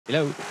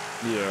Hello.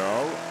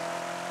 Yo.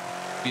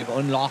 We have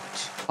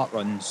unlocked hot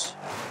runs.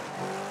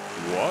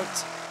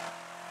 What?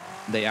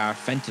 They are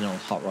fentanyl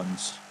hot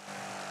runs.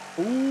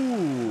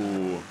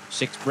 Ooh.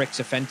 6 bricks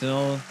of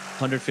fentanyl,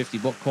 150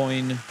 book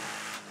coin.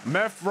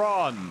 Meth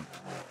run.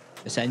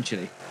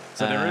 Essentially.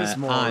 So there is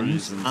more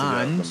reason to get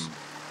them.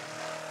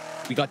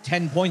 We got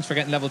 10 points for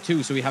getting level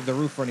 2, so we have the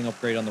roof running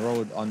upgrade on the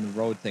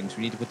road thing. So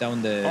we need to put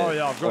down the. Oh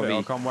yeah, I've got RV. it.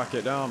 I'll come whack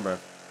it down, bro.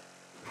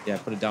 Yeah,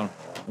 put it down.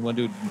 I'm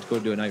gonna go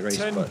do a night race.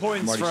 10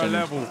 points for a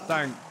level.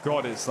 Thank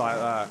God it's like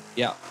that.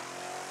 Yeah.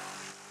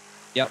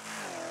 Yep.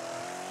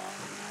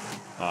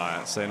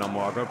 Alright, say no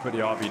more. I'll go put the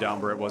RV down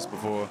where it was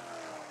before.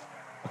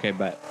 Okay,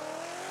 bet.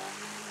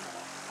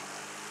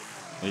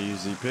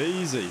 Easy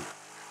peasy.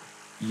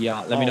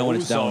 Yeah, let me know when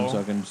it's down so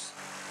I can just...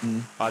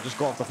 I just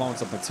got off the phone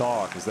to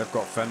MATTEU because they've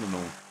got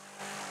fentanyl.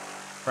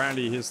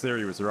 Apparently his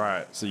theory was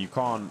right. So you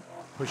can't...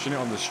 Pushing it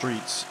on the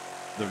streets,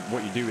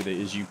 what you do with it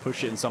is you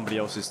push it in somebody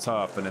else's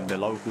turf and then the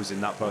locals in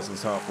that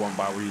person's turf won't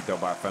buy weed, they'll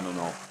buy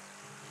fentanyl.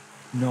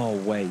 No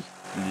way.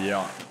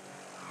 Yeah.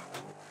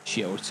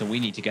 Shit, so we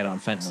need to get on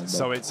fentanyl.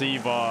 So it's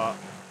either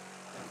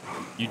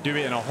you do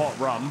it in a hot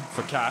run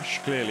for cash,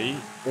 clearly,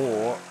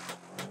 or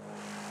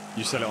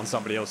you sell it on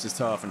somebody else's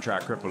turf and try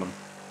to cripple them.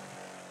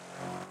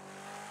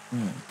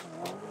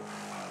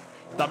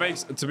 That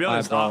makes, to be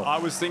honest, I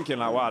was thinking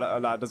like, wow,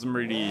 that doesn't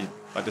really,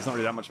 like, there's not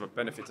really that much of a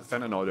benefit to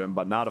fentanyl doing,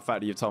 but now the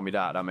fact that you've told me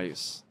that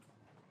makes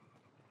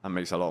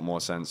a lot more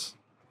sense.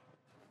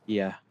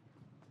 Yeah.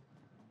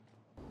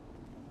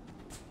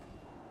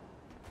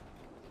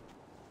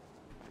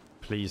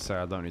 Please say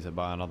I don't need to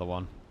buy another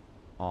one.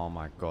 Oh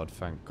my God,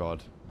 thank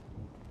God.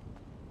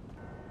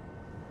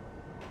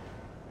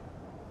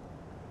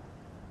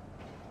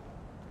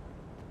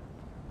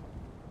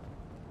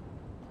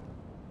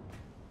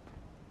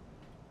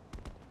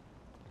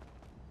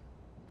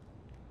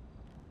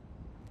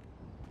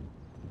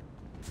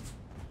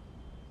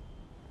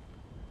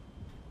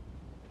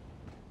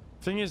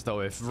 Thing is though,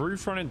 if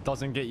roof running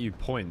doesn't get you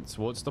points,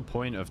 what's the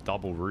point of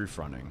double roof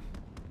running?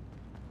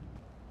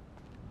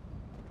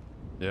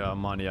 Yeah,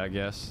 money, I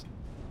guess.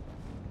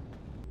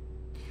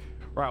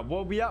 Right,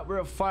 well, we're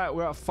at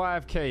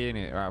 5k in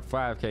it. Right,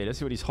 5k. Let's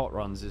see what these hot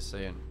runs is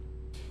saying.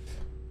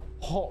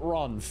 Hot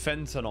run,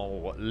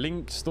 fentanyl,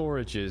 linked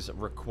storages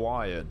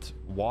required.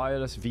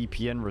 Wireless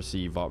VPN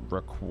receiver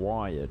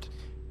required.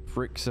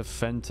 Bricks of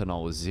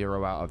fentanyl,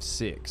 0 out of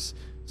 6.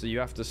 So you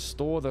have to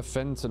store the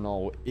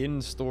fentanyl in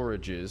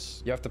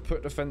storages. You have to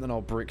put the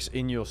fentanyl bricks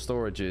in your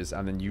storages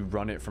and then you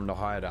run it from the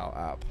Hideout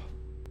app.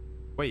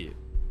 Wait,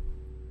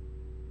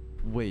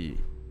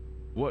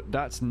 what?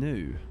 That's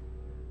new.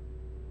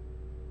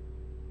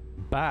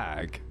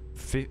 Bag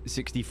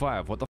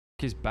 65. What the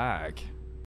f is bag?